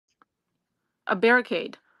a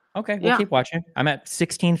barricade. Okay, we'll keep watching. I'm at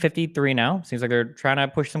 16:53 now. Seems like they're trying to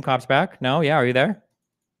push some cops back. No, yeah, are you there?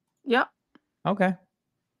 Yeah. Okay.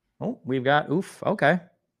 Oh, we've got oof. Okay.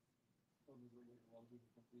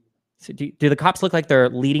 So do the cops look like they're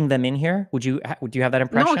leading them in here? Would you have that No,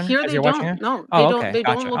 impression here as they you're watching it? don't. No, they Oh, don't. okay, They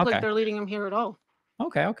don't gotcha. look like Okay, they're leading him here at all.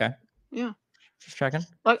 okay. Yeah. Just checking.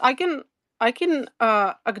 Like I can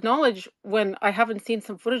acknowledge when I haven't seen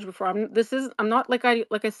some footage before. I'm not like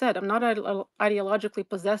I said, I'm not ideologically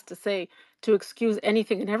possessed to excuse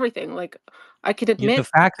anything and everything. Like I can The admit,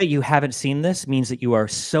 fact that you haven't seen this means that you are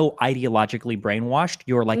so ideologically brainwashed.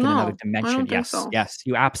 You're like in another no, I dimension. don't think Yes, so. yes,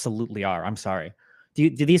 you absolutely are. I'm sorry. Do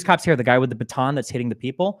these cops here, the guy with the baton that's hitting the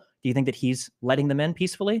people, do you think that he's letting them in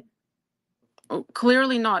peacefully? Oh,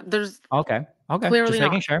 clearly not. There's Okay. Okay. clearly Just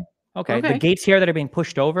making not. sure. Okay. The Okay. gates here that are being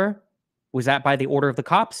pushed over, was that by the order of the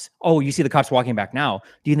cops? Oh, you see the cops walking back now.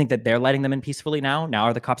 Do you think that they're letting them in peacefully now? Now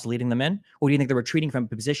are the cops leading them in? Or do you think they're retreating from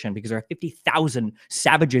position because there are 50,000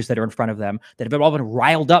 savages that are in front of them that have all been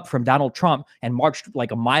riled up from Donald Trump and marched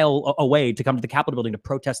like a mile away to come to the Capitol building to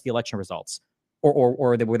protest the election results? Or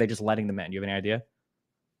were they just letting them in? You have any idea?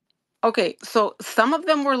 Okay, so some of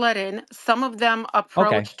them were let in, some of them Okay.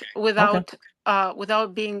 approached Okay.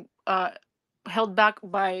 without being held back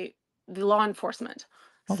by the law enforcement.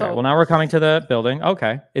 Okay, well So now we're coming to the building.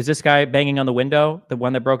 Okay, is this guy banging on the window, the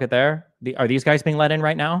one that broke it there? Are these guys being let in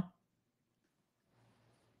right now?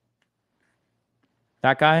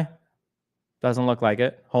 That guy? Doesn't look like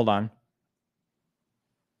it. Hold on.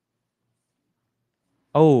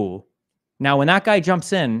 Oh, now when that guy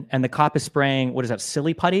jumps in and the cop is spraying, what is that,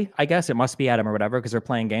 silly putty? I guess it must be at him or whatever because they're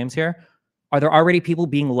playing games here. Are there already people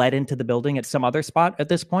being led into the building at some other spot at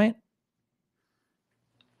this point?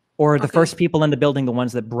 Or are the okay, first people in the building the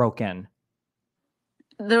ones that broke in?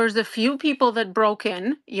 there's a few people that broke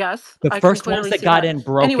in. Yes, The I can first ones clearly that see got that. in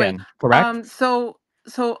broke Anyway, in, correct? so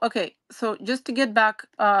okay, so just to get back,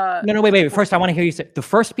 No, wait. First, I want to hear you say the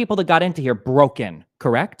first people that got into here broke in,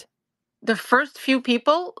 correct? the first few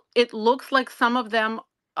people, it looks like some of them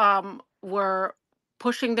were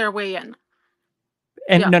pushing their way in.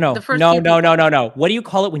 And Yeah, the first few people. no. What do you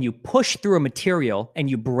call it when you push through a material and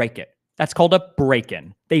you break it? That's called a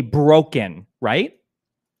break-in. They broke in, right?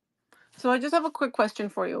 So I just have a quick question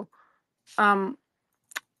for you. Um,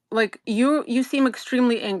 like you seem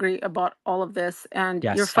extremely angry about all of this, and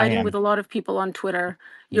you're Yes, I fighting with am. a lot of people on Twitter.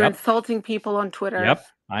 You're Yep. insulting people on Twitter. Yep.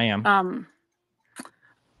 I am. Um,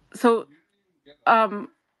 so um,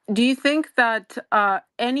 do you think that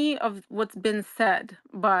any of what's been said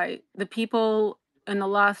by the people in the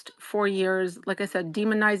last 4 years, like I said,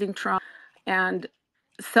 demonizing Trump and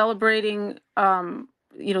celebrating,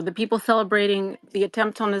 the people celebrating the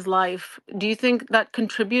attempt on his life, do you think that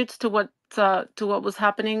contributes to what was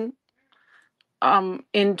happening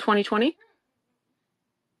in 2020?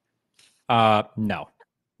 No.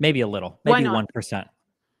 Maybe a little. Why Maybe not? 1%.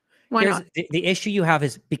 Why Here's not? the issue you have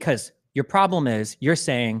is because your problem is you're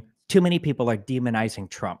saying too many people are demonizing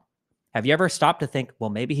Trump. Have you ever stopped to think, well,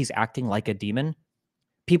 maybe he's acting like a demon?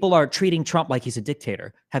 People are treating Trump like he's a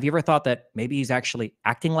dictator. Have you ever thought that maybe he's actually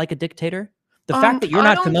acting like a dictator? The fact that you're I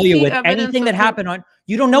not don't familiar see with evidence anything that of him. happened on,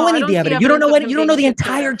 you don't No, know I any of the don't see evidence. You don't evidence know of any, him you don't being know a the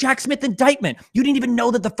entire dictator. Jack Smith indictment. You didn't even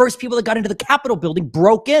know that the first people that got into the Capitol building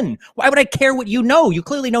broke in. Why would I care what you know? You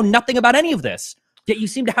clearly know nothing about any of this. Yet you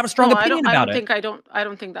seem to have a strong No, opinion about it. I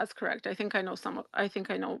don't think that's correct. I think I know some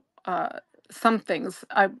things.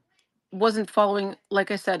 I wasn't following,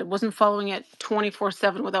 like I said, wasn't following it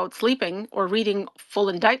 24/7 without sleeping or reading full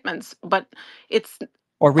indictments, but it's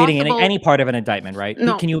Or reading possible. any part of an indictment, right?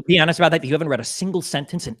 No, Can you be honest about that? You haven't read a single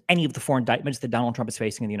sentence in any of the four indictments that Donald Trump is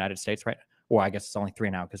facing in the United States, right? Well, I guess it's only three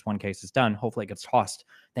now because one case is done. Hopefully it gets tossed.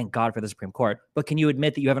 Thank God for the Supreme Court. But can you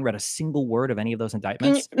admit that you haven't read a single word of any of those can you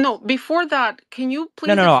indictments? no, before that, can you No,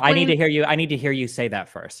 please no, no. I need to explain? hear you. I need to hear you say that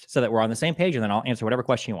first so that we're on the same page and then I'll answer whatever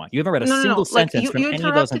question you want. You haven't read a No, no, single no. Like sentence from you any of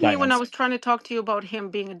those interrupted me when I indictments. was trying to talk to you about him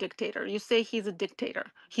being a dictator. You say he's a dictator.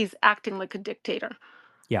 He's acting like a dictator.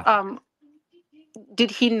 Yeah. Um,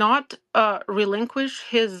 did he not relinquish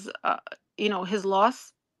his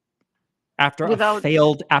loss without?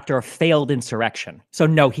 After a failed insurrection. So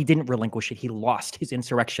no, he didn't relinquish it. He lost his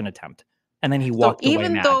insurrection attempt. And then he So walked away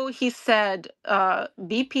even mad. though he said,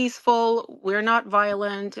 "Be peaceful, we're not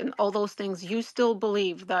violent," and all those things, you still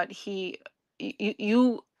believe that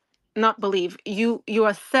you not believe, you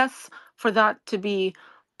assess for that to be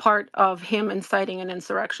part of him inciting an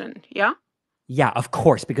insurrection. Yeah. Yeah, of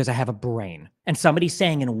course, because I have a brain. And somebody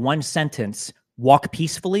saying in one sentence, walk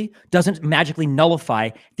peacefully doesn't magically nullify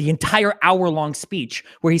the entire hour-long speech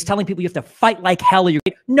where he's telling people you have to fight like hell. Or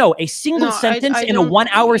no, a single No, sentence I in a don't. 1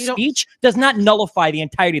 hour You don't. speech does not nullify the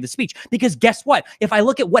entirety of the speech. Because guess what? If I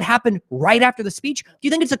look at what happened right after the speech, do you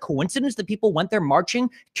think it's a coincidence that people went there marching,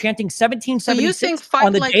 chanting So you think 1776 on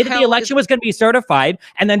fight the like day that the hell is election was going to be certified,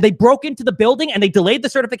 and then they broke into the building and they delayed the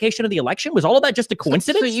certification of the election? Was all of that just a so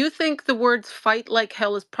coincidence? you think the words fight like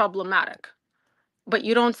hell is problematic, but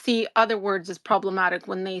you don't see other words as problematic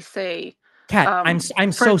when they say, Kat, I'm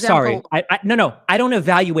for so sorry. example, No, I don't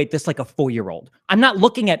evaluate this like a 4-year-old. I'm not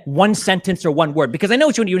looking at one sentence or one word because I know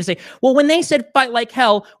what you want to say. Well, when they said fight like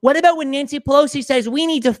hell, what about when Nancy Pelosi says we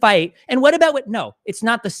need to fight? And what about what? No, it's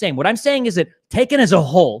not the same. What I'm saying is that taken as a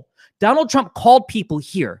whole, Donald Trump called people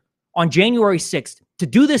here on January 6th to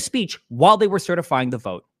do this speech while they were certifying the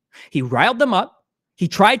vote. He riled them up. He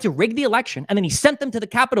tried to rig the election, and then he sent them to the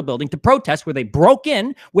Capitol building to protest, where they broke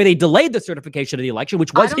in, where they delayed the certification of the election, which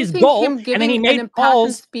I was don't his think goal. him And then he giving an made impassioned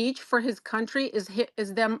calls. speech for his country is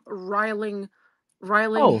them riling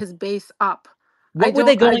Oh, his base up. what were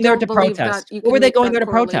they I going there don't to believe that protest? you What can were they make going that there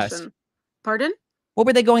to protest? correlation. Pardon? What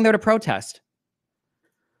were they going there to protest?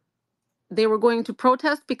 They were going to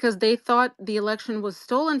protest because they thought the election was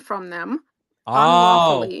stolen from them Oh,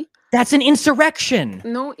 unlawfully. that's an insurrection.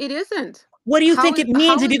 No, it isn't. What do you think it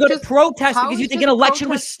means How if you is go to just protest how because you is think an just election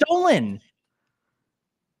was protest? stolen?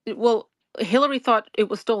 Well, Hillary thought it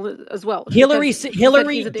was stolen as well. She said he's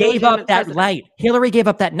Hillary an gave up illegitimate that president. right. Hillary gave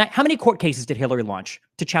up that night. How many court cases did Hillary launch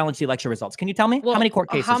to challenge the election results? Can you tell me? How Well, many court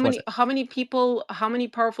cases was it? how many people, how many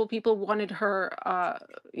powerful people wanted her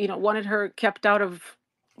kept out of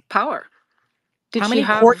power? Did How she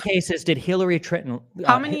many court have cases did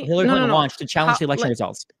how many? Hillary No, no, Clinton no. launch to challenge How the election like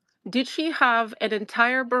results? did she have an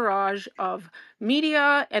entire barrage of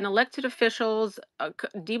media and elected officials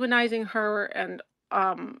demonizing her and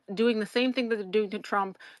doing the same thing that they're doing to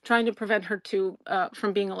Trump, trying to prevent her to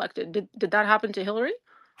from being elected? Did that happen to Hillary?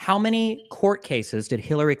 How many court cases did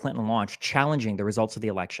Hillary Clinton launch challenging the results of the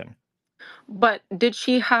election? But did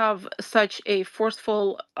she have such a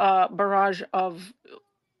forceful barrage of,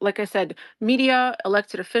 like I said, media,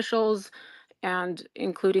 elected officials, and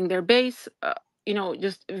including their base,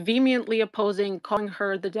 just vehemently opposing, calling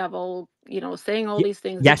her the devil, saying all these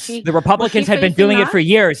things? Yes, the Republicans Was she had been facing doing it for that?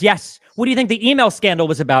 years. Yes. What do you think the email scandal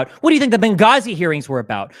was about? What do you think the Benghazi hearings were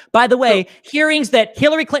about? By the So way, hearings that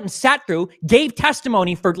Hillary Clinton sat through, gave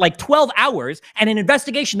testimony for like 12 hours, and an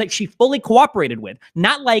investigation that she fully cooperated with.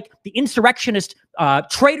 Not like the insurrectionist, so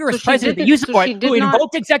traitorous she president that didn't. used So for it, she who did not.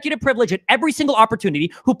 invoked executive privilege at every single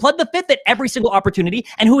opportunity, who pled the fifth at every single opportunity,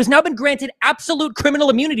 and who has now been granted absolute criminal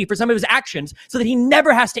immunity for some of his actions so that he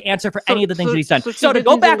never has to answer for any So of the things that he's done. she So to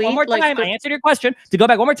go didn't back one delete more like time, I answered your question. To go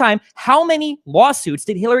back one more time, how many lawsuits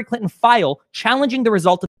did Hillary Clinton file challenging the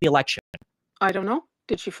result of the election? I don't know.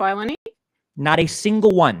 Did she file any? Not a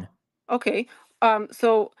single one. Okay.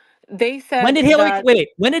 So they When said did Hillary that wait?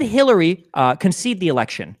 When did Hillary concede the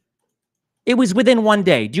election? It was within one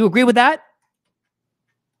day. Do you agree with that?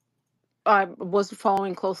 I was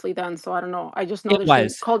following closely then, so I don't know. I just know It that she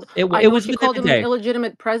was. called. It I know was she within called a him an day.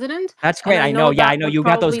 illegitimate president, That's and great. I I know. know Yeah, I that know. would You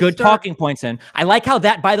got those probably good stir. talking points in. I like how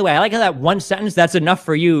that, by the way, I like how that one sentence, that's enough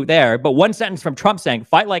for you there. But one sentence from Trump saying,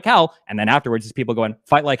 fight like hell. And then afterwards, is people going,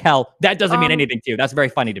 fight like hell. That doesn't mean Um, anything to you. That's very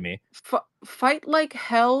funny to me. fight like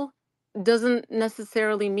hell doesn't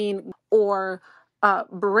necessarily mean or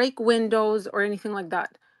break windows or anything like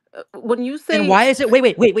that. When you And say why is it?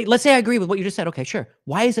 Wait. Let's say I agree with what you just said. Okay, sure.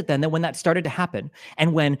 Why is it then that when that started to happen,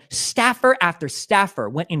 and when staffer after staffer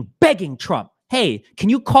went in begging Trump, hey, can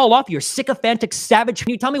you call off your sycophantic savage? Can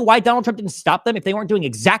you tell me why Donald Trump didn't stop them if they weren't doing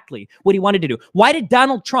exactly what he wanted to do? Why did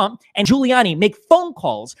Donald Trump and Giuliani make phone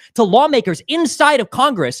calls to lawmakers inside of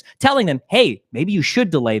Congress telling them, hey, maybe you should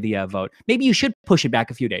delay the vote. Maybe you should push it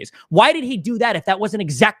back a few days. Why did he do that if that wasn't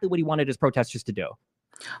exactly what he wanted his protesters to do?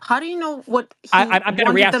 how do you know what he I'm going to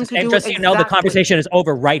wanted re-ask them this, to and do just so you know, the exactly? conversation is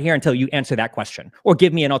over right here until you answer that question or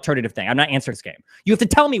give me an alternative thing. I'm not answering this game. You have to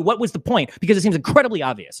tell me what was the point, because it seems incredibly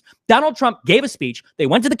obvious. Donald Trump gave a speech. They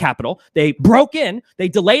went to the Capitol. They broke in. They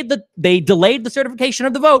delayed the certification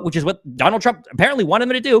of the vote, which is what Donald Trump apparently wanted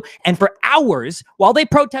them to do. And for hours, while they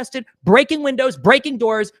protested, breaking windows, breaking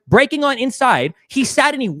doors, breaking on inside, he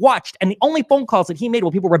sat and he watched. And the only phone calls that he made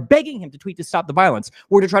while people were begging him to tweet to stop the violence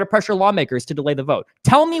were to try to pressure lawmakers to delay the vote.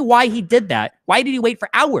 Tell me why he did that. Why did he wait for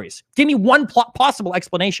hours? Give me one possible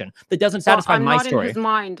explanation that doesn't Well, satisfy I'm my not in story. his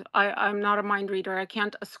mind. I'm not a mind reader. I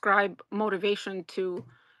can't ascribe motivation to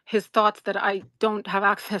his thoughts that I don't have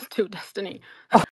access to, Destiny.